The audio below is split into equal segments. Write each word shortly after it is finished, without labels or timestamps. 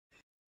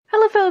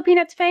Hello fellow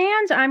Peanuts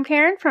fans, I'm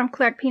Karen from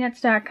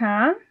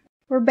CollectPeanuts.com.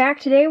 We're back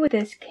today with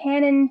this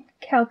Canon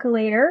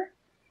calculator,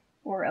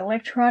 or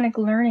electronic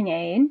learning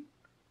aid.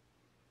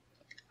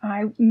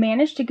 I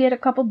managed to get a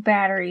couple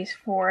batteries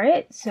for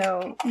it,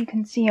 so you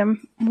can see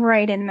them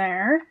right in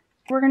there.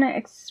 We're going to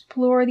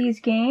explore these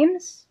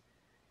games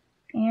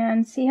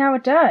and see how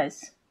it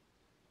does.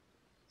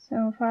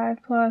 So 5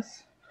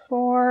 plus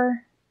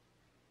 4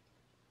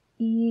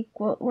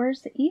 equal,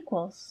 where's the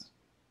equals?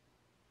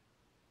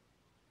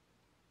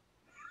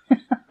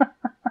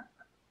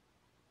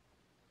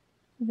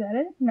 Is that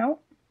it? No.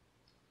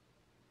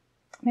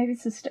 Maybe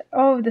it's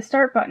the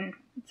start button.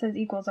 It says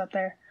equals up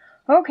there.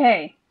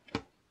 Okay.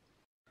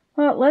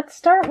 Well, let's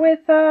start with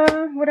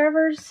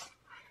whatever's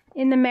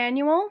in the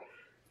manual.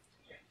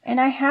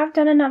 And I have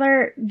done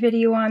another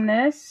video on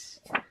this.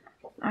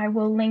 I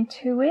will link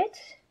to it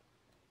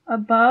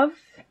above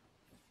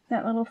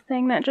that little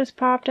thing that just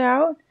popped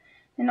out.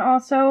 And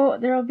also,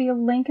 there will be a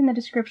link in the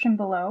description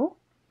below.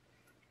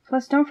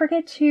 Plus, don't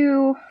forget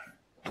to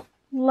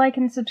like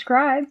and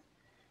subscribe,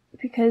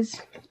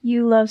 because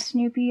you love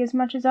Snoopy as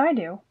much as I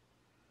do.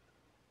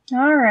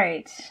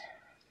 Alright.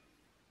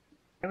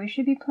 We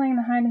should be playing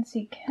the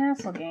hide-and-seek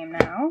castle game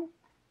now.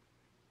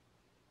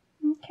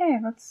 Okay,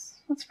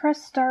 let's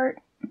press start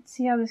and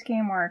see how this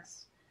game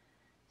works.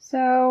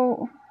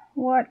 So,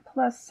 what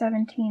plus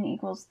 17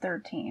 equals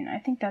 13? I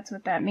think that's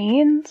what that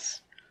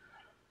means.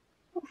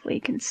 Hopefully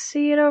you can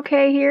see it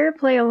okay here.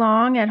 Play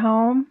along at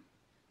home.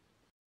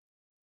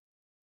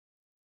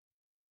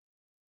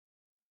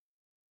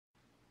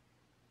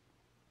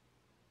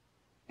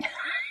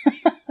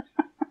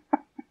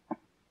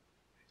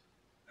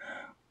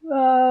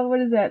 What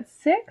is that,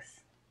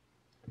 6?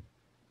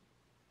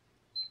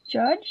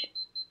 Judge?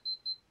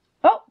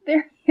 Oh,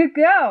 there you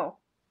go!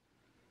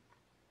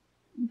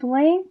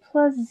 Blank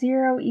plus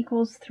 0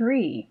 equals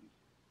 3.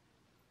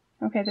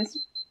 Okay,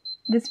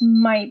 this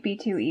might be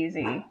too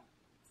easy.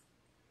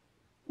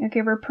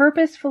 Okay, we're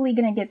purposefully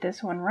gonna get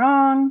this one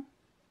wrong.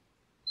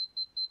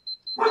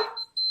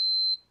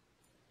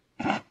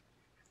 Let's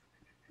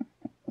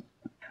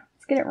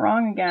get it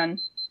wrong again.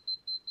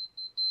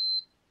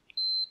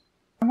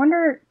 I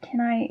wonder,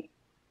 can I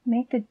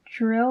make the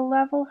drill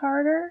level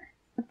harder?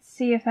 Let's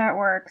see if that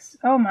works.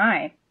 Oh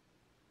my.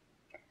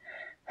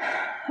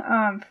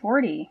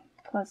 40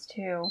 plus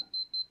 2.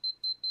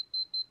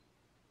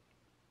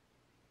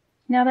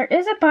 Now there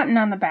is a button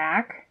on the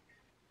back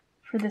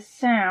for the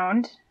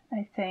sound,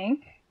 I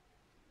think.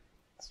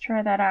 Let's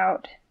try that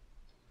out.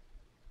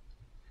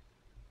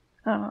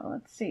 Oh,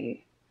 let's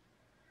see.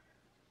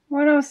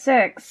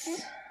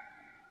 106.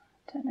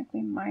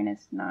 Technically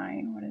minus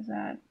 9. What is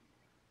that?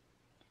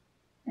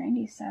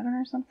 97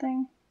 or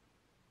something?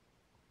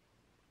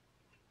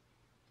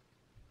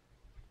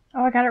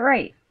 Oh, I got it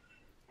right.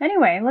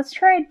 Anyway, let's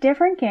try a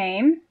different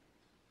game.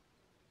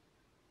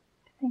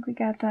 I think we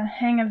got the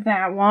hang of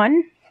that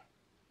one.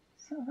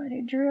 So if I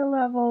do drill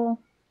level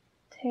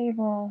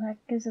table, that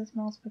gives us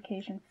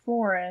multiplication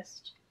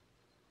Forrest.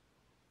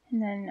 And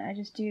then I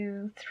just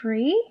do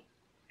 3.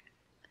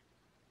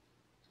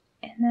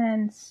 And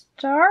then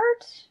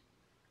start.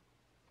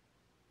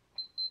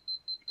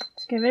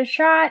 Let's give it a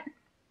shot.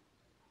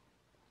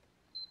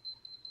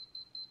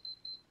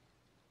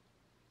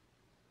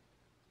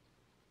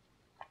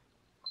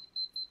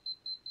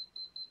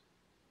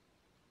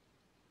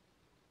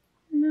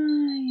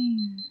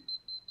 Nine.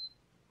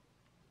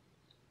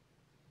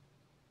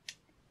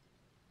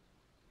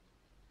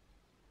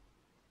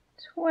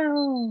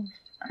 12.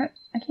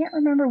 I can't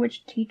remember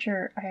which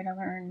teacher I had to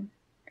learn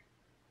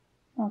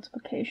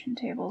multiplication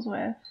tables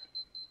with.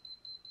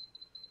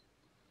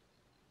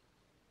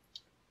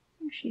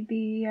 She'd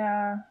be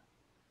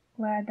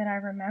glad that I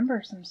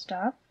remember some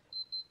stuff.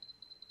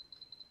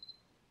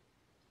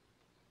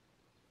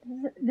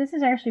 This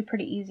is actually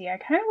pretty easy. I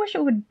kind of wish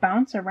it would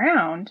bounce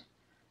around,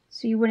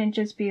 so you wouldn't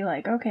just be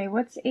like, okay,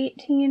 what's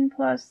 18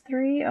 plus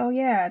 3? Oh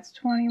yeah, it's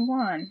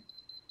 21.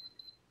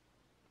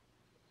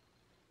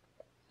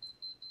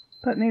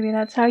 But maybe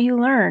that's how you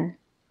learn.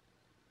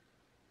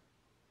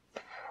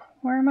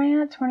 Where am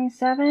I at?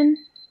 27?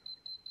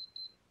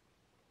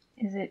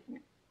 Is it?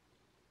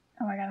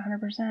 Oh, I got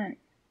 100%.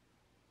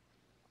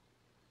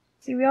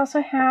 See, we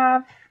also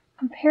have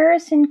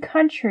comparison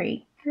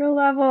country. Drill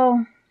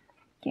level,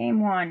 game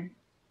 1.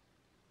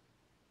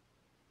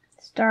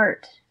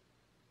 Start.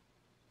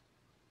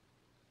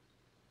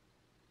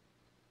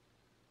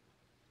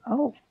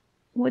 Oh,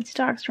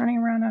 Woodstock's running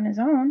around on his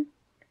own.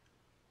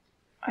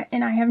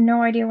 And I have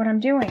no idea what I'm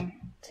doing.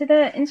 To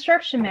the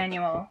instruction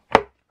manual.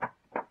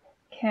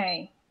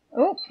 Okay.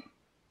 Oh.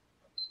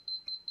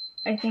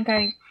 I think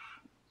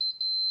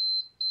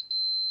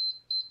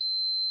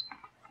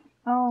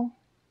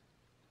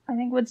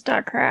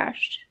Woodstock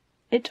crashed.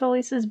 It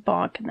totally says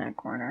bonk in that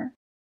corner.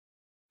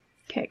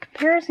 Okay,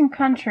 comparison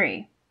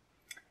country.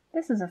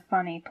 This is a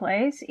funny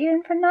place.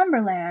 Even for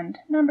Numberland,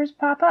 numbers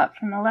pop up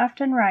from the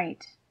left and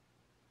right.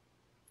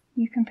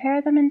 You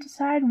compare them and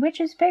decide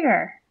which is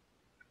bigger.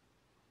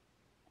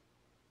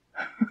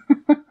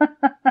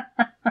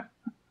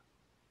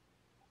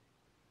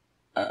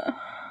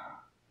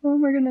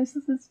 my goodness,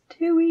 this is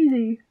too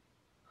easy.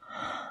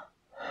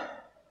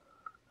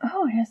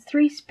 Oh, it has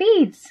 3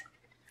 speeds.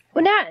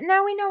 Well,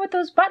 now we know what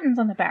those buttons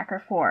on the back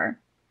are for.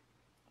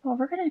 Well,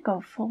 we're going to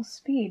go full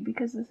speed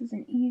because this is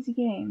an easy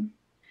game.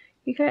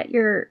 You got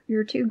your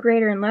 2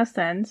 greater and less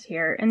thans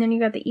here, and then you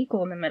got the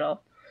equal in the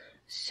middle.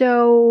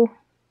 So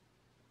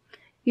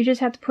you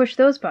just have to push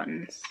those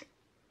buttons.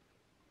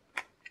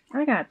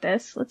 I got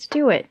this. Let's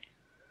do it.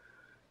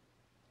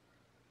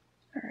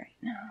 Alright,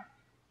 now.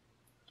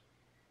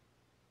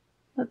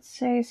 Let's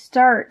say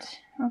start.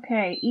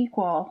 Okay,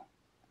 equal.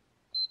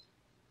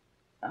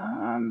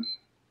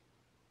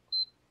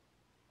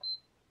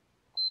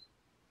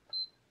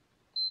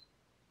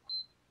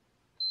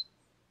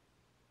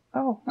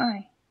 Oh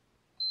my.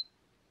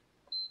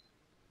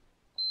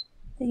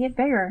 They get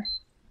bigger.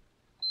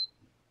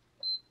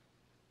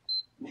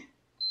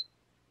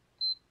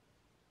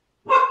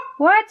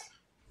 What?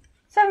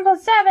 7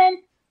 plus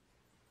 7?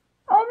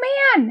 Oh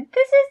man,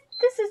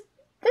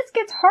 this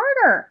gets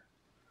harder.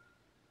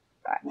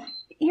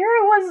 Here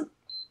it was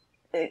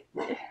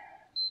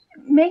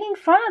making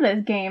fun of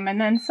this game, and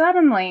then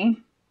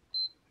suddenly,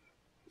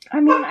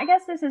 I mean, I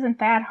guess this isn't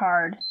that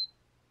hard.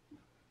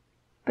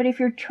 But if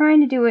you're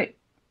trying to do it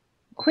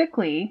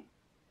quickly,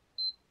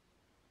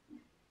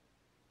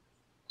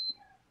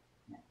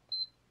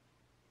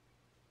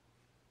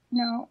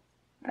 no,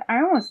 I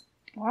almost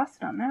lost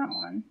it on that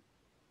one.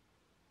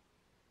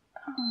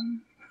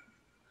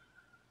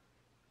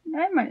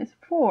 9 minus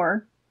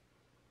 4.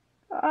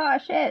 Oh,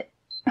 shit.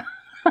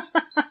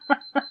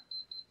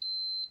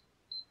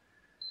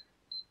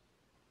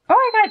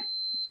 Oh,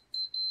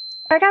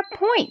 I got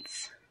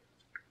points.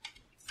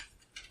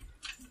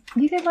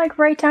 You could, like,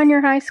 write down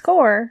your high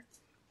score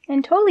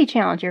and totally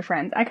challenge your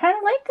friends. I kind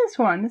of like this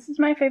one. This is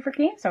my favorite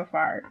game so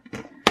far.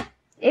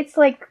 It's,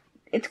 like,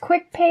 it's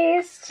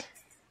quick-paced.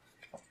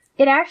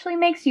 It actually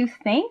makes you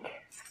think.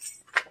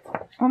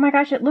 Oh my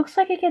gosh, it looks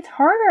like it gets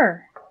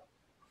harder.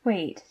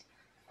 Wait.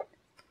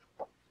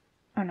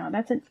 Oh no,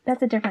 that's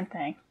a different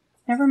thing.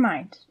 Never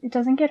mind. It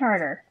doesn't get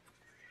harder.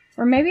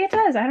 Or maybe it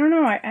does. I don't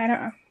know.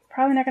 I'm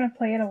probably not going to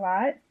play it a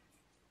lot.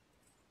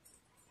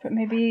 But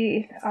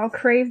maybe I'll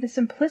crave the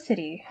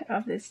simplicity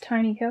of this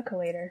tiny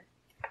calculator.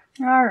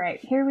 Alright,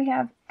 here we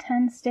have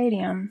 10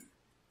 Stadium.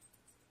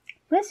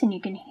 Listen,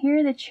 you can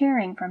hear the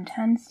cheering from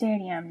 10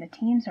 Stadium. The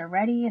teams are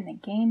ready and the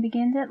game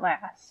begins at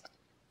last.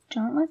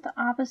 Don't let the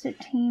opposite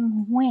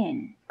team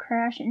win.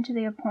 Crash into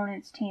the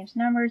opponent's team's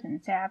numbers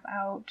and zap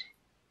out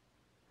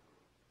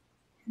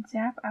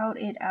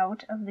it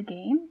out of the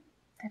game?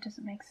 That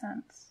doesn't make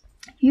sense.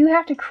 You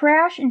have to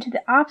crash into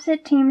the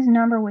opposite team's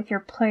number with your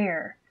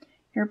player.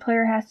 Your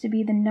player has to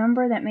be the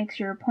number that makes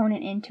your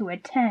opponent into a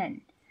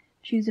 10.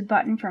 Choose a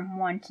button from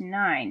 1 to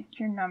 9.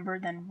 Your number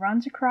then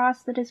runs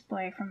across the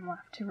display from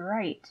left to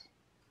right.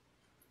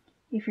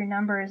 If your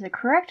number is the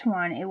correct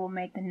one, it will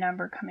make the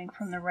number coming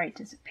from the right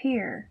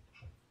disappear.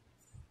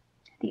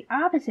 The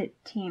opposite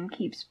team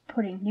keeps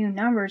putting new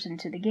numbers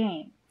into the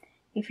game.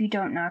 If you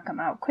don't knock them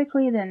out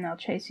quickly, then they'll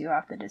chase you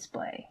off the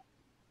display.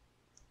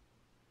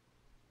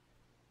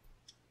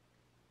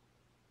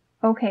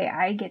 Okay,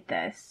 I get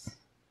this.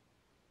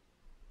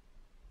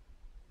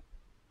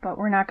 But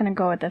we're not going to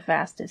go at the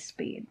fastest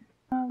speed.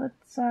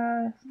 Let's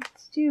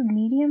do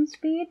medium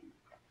speed.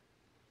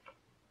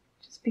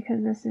 Just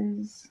because this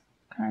is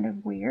kind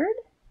of weird.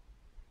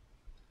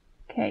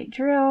 Okay,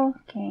 drill,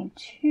 game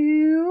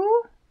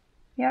 2.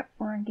 Yep,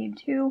 we're on game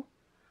 2.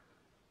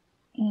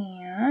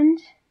 And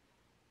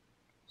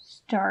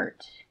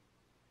start.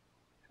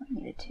 I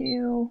need a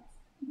 2,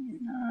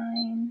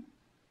 9,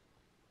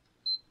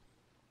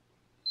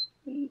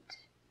 8,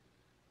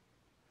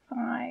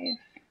 5,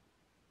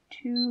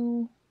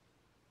 2,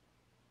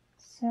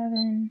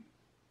 7,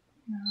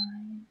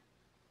 9.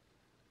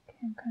 Okay,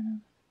 I'm kind of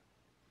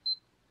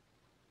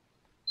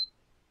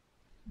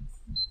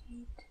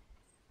 8.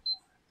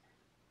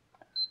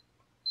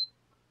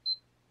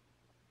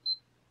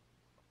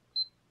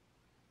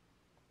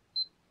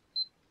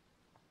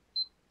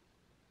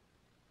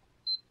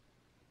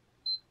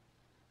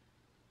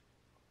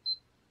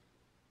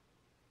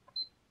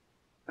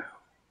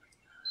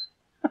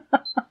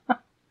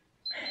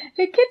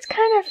 It gets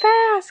kind of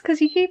fast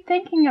because you keep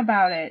thinking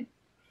about it.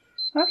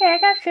 Okay, I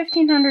got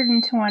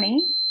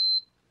 1520.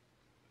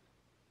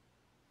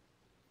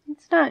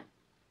 It's not.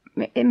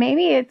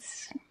 Maybe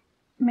it's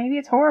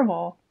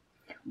horrible.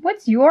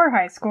 What's your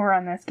high score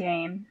on this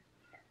game?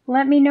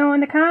 Let me know in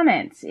the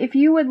comments. If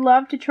you would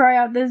love to try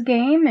out this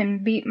game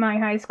and beat my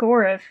high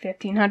score of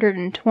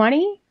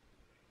 1520,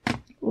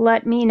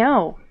 let me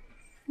know.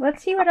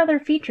 Let's see what other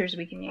features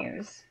we can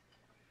use.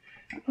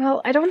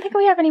 Well, I don't think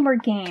we have any more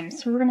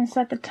games, so we're going to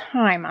set the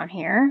time on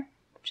here,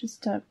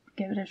 just to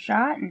give it a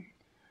shot, and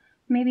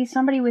maybe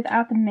somebody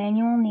without the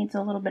manual needs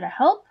a little bit of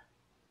help.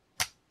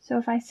 So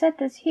if I set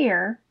this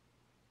here,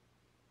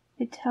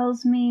 it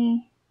tells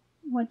me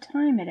what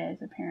time it is,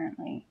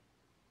 apparently.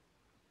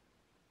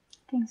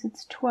 It thinks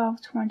it's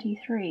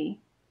 12:23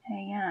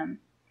 a.m.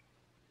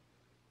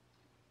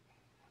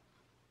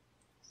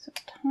 So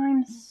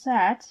time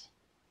set.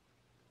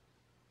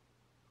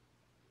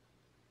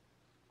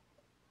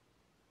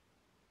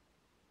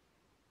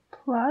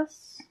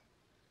 plus,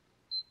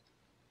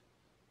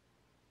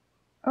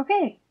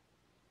 okay.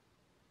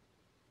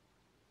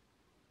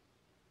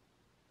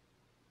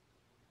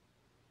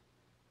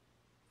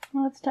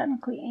 Well, it's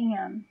technically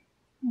AM.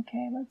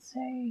 Okay, let's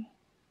say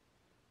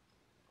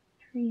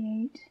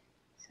create.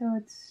 So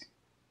it's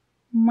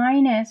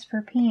minus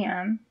for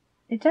PM.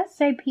 It does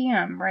say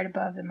PM right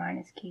above the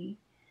minus key.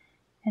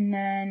 And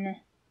then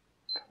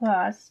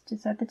plus to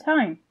set the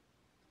time.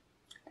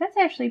 That's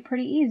actually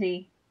pretty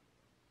easy.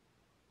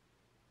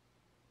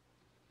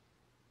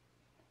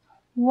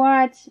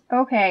 What?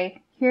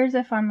 Okay, here's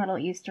a fun little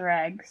Easter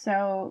egg.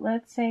 So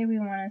let's say we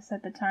want to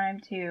set the time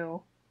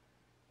to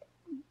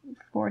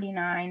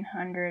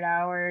 4,900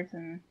 hours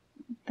and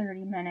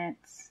 30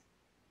 minutes.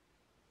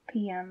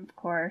 PM, of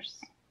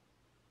course.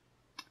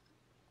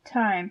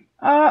 Time.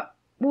 Oh,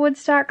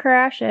 Woodstock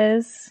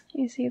crashes.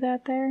 You see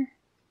that there?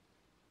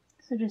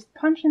 So just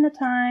punch in the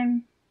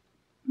time,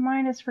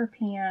 minus for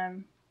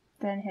PM,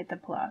 then hit the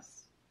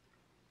plus.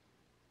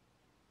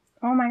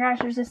 Oh my gosh,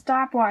 there's a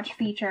stopwatch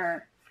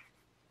feature.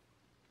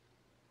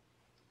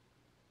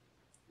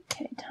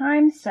 Okay,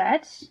 time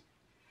set.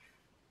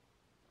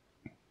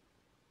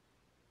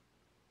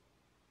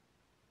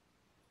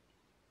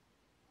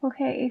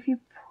 Okay, if you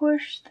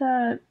push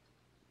the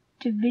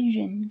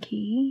division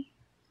key.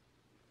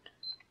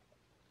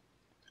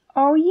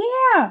 Oh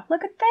yeah,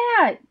 look at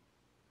that.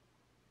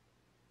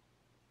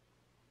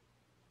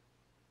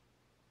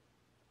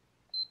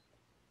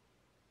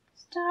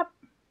 Stop.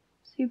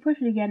 So you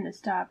push it again to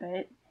stop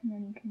it, and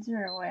then you can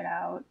zero it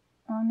out.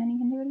 Oh, and then you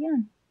can do it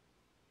again.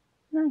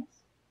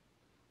 Nice.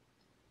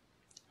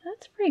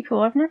 That's pretty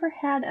cool. I've never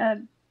had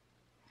a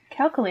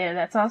calculator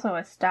that's also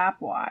a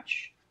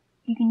stopwatch.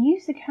 You can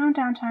use the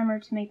countdown timer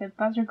to make the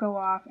buzzer go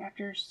off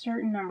after a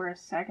certain number of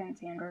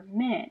seconds and or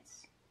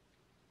minutes.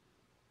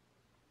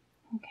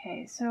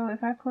 Okay, so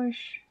if I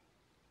push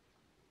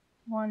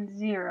 1,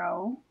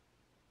 0,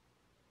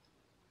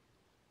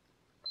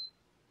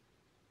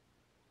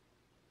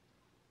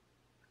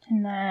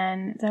 and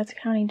then that's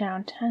counting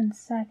down 10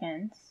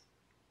 seconds.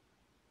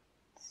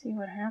 Let's see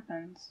what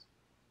happens.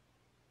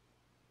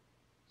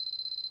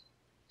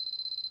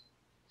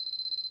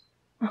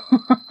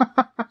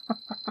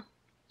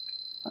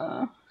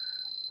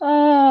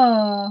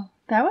 Oh,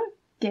 that would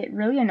get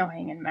really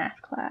annoying in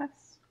math class.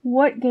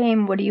 What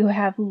game would you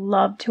have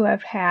loved to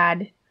have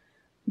had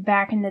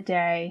back in the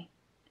day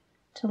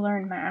to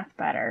learn math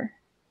better?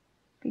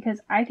 Because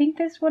I think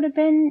this would have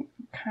been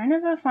kind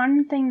of a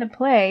fun thing to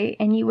play,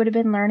 and you would have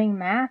been learning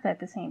math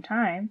at the same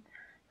time.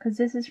 Because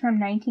this is from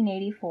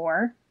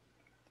 1984,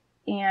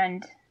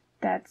 and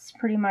that's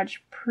pretty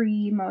much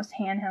pre-most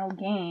handheld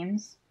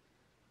games.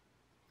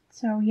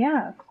 So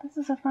yeah, this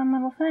is a fun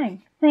little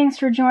thing. Thanks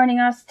for joining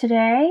us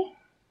today.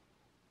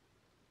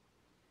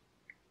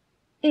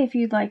 If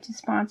you'd like to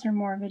sponsor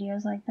more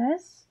videos like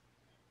this,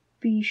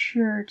 be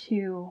sure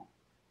to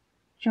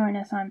join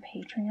us on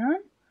Patreon.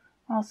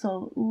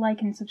 Also,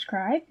 like and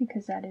subscribe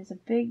because that is a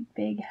big,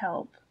 big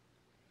help.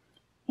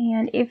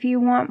 And if you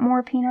want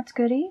more Peanuts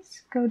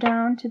goodies, go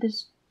down to the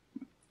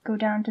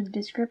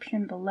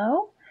description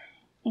below,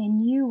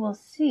 and you will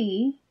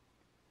see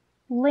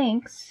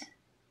links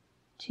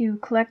to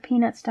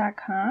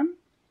CollectPeanuts.com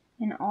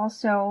and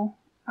also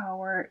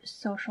our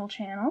social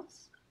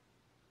channels.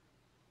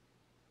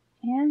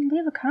 And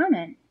leave a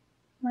comment.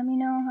 Let me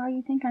know how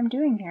you think I'm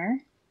doing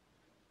here.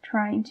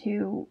 Trying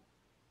to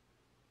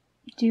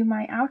do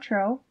my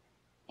outro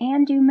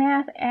and do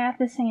math at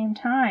the same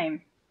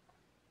time.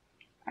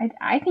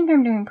 I think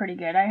I'm doing pretty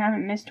good. I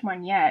haven't missed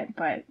one yet,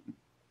 but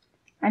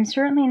I'm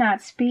certainly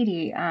not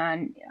speedy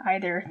on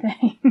either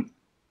thing.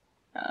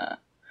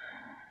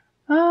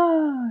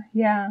 Oh,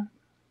 yeah.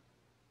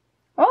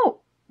 Oh!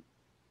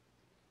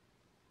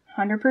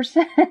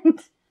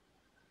 100%.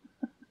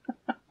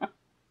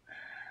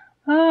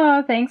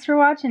 Oh, thanks for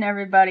watching,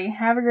 everybody.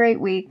 Have a great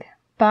week.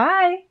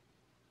 Bye!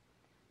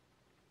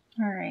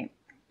 Alright.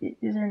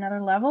 Is there another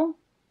level?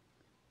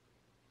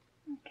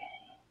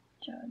 Okay.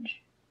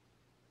 Judge.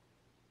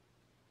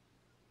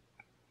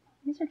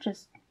 These are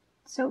just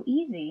so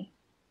easy.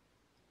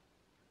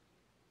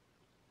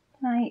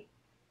 Can I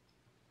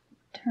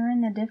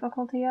turn the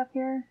difficulty up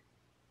here?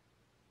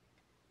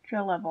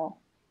 Drill level.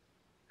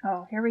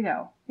 Oh, here we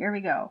go. Here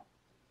we go.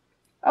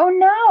 Oh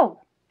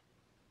no!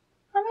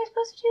 How am I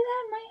supposed to do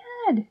that in my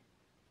head?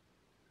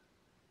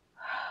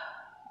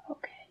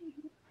 Okay, we've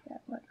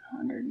got what,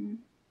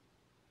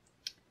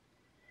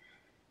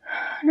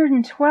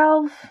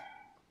 112.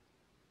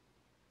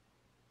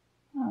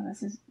 Oh,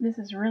 this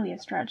is really a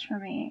stretch for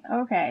me.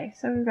 Okay,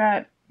 so we've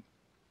got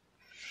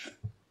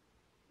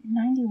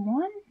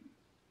 91.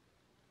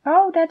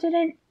 Oh, that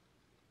didn't.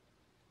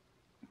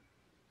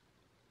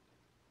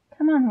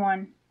 Come on,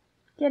 one.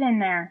 Get in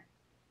there.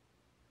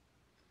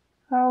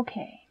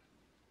 Okay.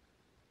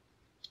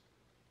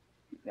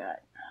 We've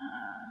got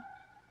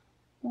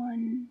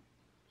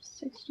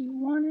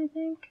 161, I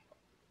think.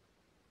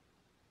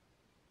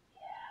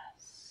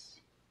 Yes.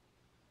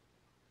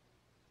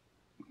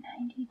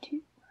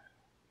 92.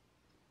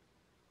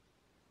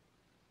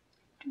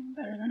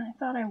 Better than I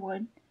thought I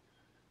would.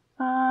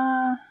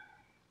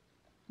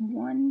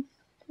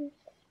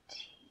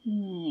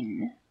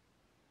 115.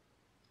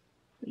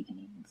 If we can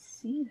even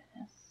see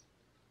this.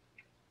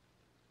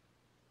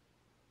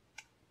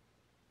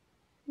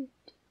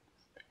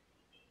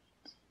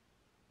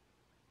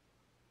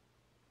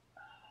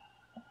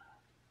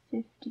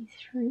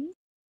 53.